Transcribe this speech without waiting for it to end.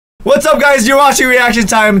What's up, guys? You're watching Reaction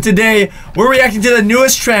Time. Today, we're reacting to the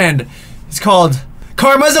newest trend. It's called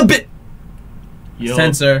Karma's a bit. Yo,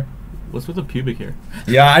 Censor. What's with the pubic hair?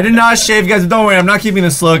 Yeah, I did not shave, guys. Don't worry, I'm not keeping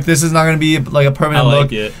this look. This is not gonna be like a permanent I like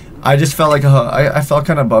look. it. I just felt like I felt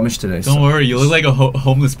kind of bummish today. Don't worry, you look like a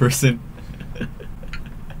homeless person.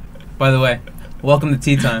 By the way, welcome to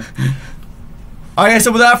Tea Time. Alright,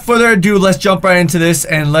 so without further ado, let's jump right into this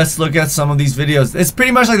and let's look at some of these videos. It's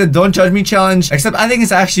pretty much like the Don't Judge Me challenge, except I think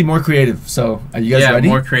it's actually more creative. So, are you guys ready?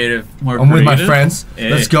 More creative. I'm with my friends. Hey.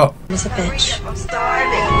 Let's go. Miss a bitch.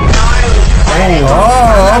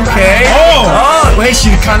 Oh, okay. Oh, wait, she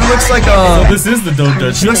kind of looks like a... So this is the Don't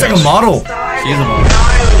Judge. She looks like a model. She's a model.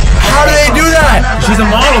 How do they do that? She's a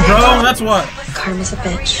model, bro. That's what. Karma's a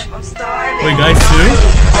bitch. Wait, guys, too?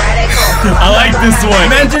 I like this one.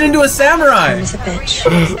 Man turned into a samurai. Karma's a bitch.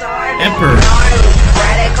 Emperor.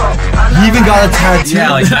 He even got a tattoo.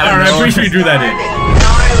 Yeah, like Alright, I'm pretty sure you drew that in.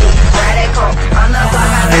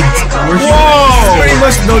 Whoa! Pretty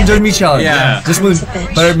much the Don't Judge Me challenge. Yeah. Just with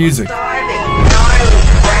better music.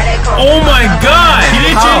 Oh my god! He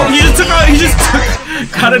didn't How? change, he just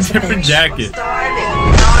got a different jacket.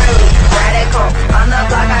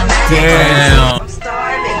 Damn.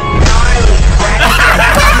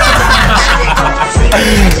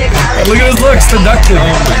 Look at his looks, seductive.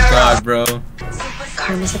 Oh my god, bro.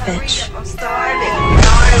 Karma's a bitch.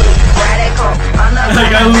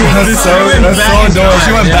 Like, I love That's this. so adorable.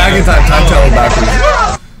 She went back in time travel backwards.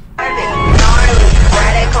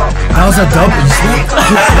 That was a double.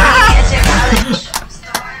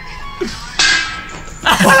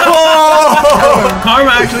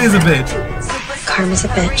 Karma actually is a bitch. Karma's a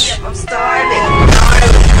bitch.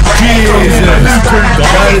 Jesus.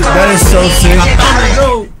 That is so sick.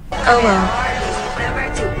 Oh well.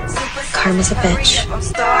 Karma's a bitch.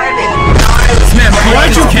 Man,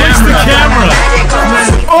 Why'd you push the camera?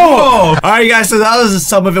 Oh! Alright, guys, so that was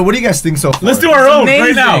some of it. What do you guys think so far? Let's do our own right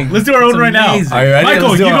amazing. now. Let's do our own It's right now. amazing. Are you ready? Michael,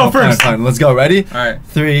 Let's do you our go own. first. Fine. Let's go. Ready? Alright.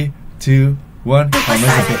 3, 2, 1. Karma's a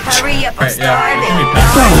bitch. Alright, yeah.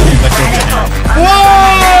 Whoa!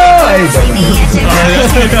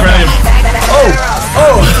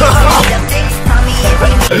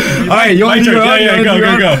 Hey, Alright, you want to do your own? Yeah,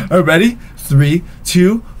 go. Alright, ready? 3,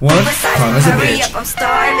 2, 1. Karma's a bitch.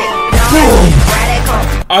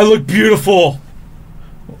 I look beautiful.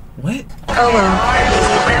 What? Oh well.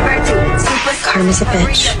 Karma's a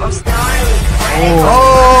bitch.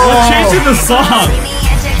 Oh! Let's change the song.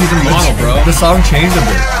 She's a model, bro. The song changed a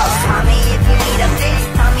bit.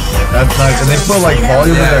 That's nice. And they put like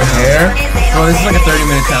volume in their hair. Bro, this is like a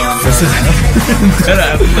 30-minute challenge. This is 30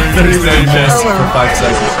 minutes for 5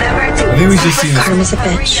 seconds. I think we just seen this. Karma's a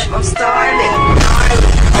bitch.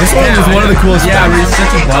 This one was one of the coolest. Yeah, parts. we're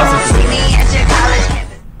such a boss.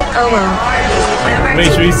 Oh well.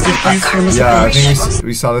 Wait, should we skip these? Karma's a Yeah, I bitch. think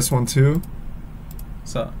we saw this one too.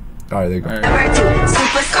 So, Alright, there you go. alright.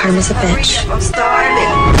 Karma's a bitch.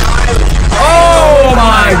 Oh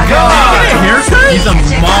my god! Haircut? He's a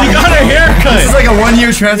model. He got a This is haircut. like a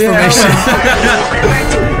 1-year transformation.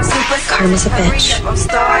 Karma's a bitch.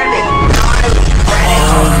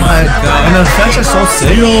 Oh my god. And the effects are so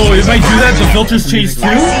sick. Yo, if I do that, the filters change too?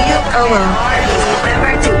 Oh well.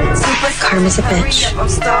 Karma's a bitch.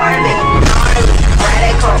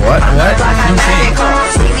 What?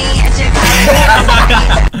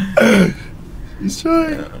 He's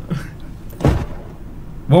trying.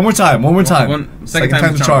 One more time. Second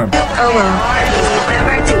time's the charm. Oh well.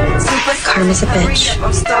 Karma's a bitch.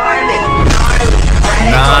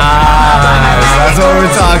 Nice. That's what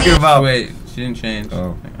we're talking about. Wait, she didn't change.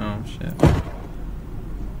 Oh. Oh, shit.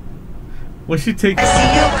 What she take?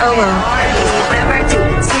 Oh well.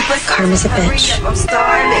 Karma's a bitch.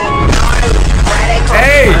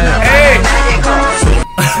 Hey!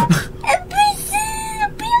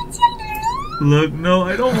 Look, no,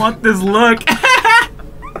 I don't want this look.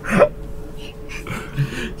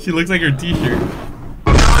 She looks like her t-shirt.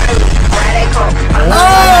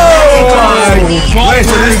 Oh! Wait,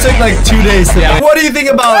 so this took like 2 days to make. What do you think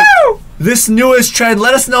about this newest trend?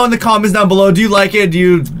 Let us know in the comments down below. Do you like it? Do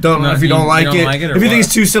you don't? No, If you don't like it, or if you think what?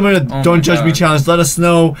 it's too similar to Oh Don't my Judge Me God. challenge, let us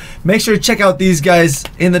know. Make sure to check out these guys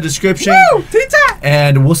in the description. Tea time!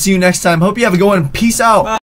 And we'll see you next time. Hope you have a good one. Peace out.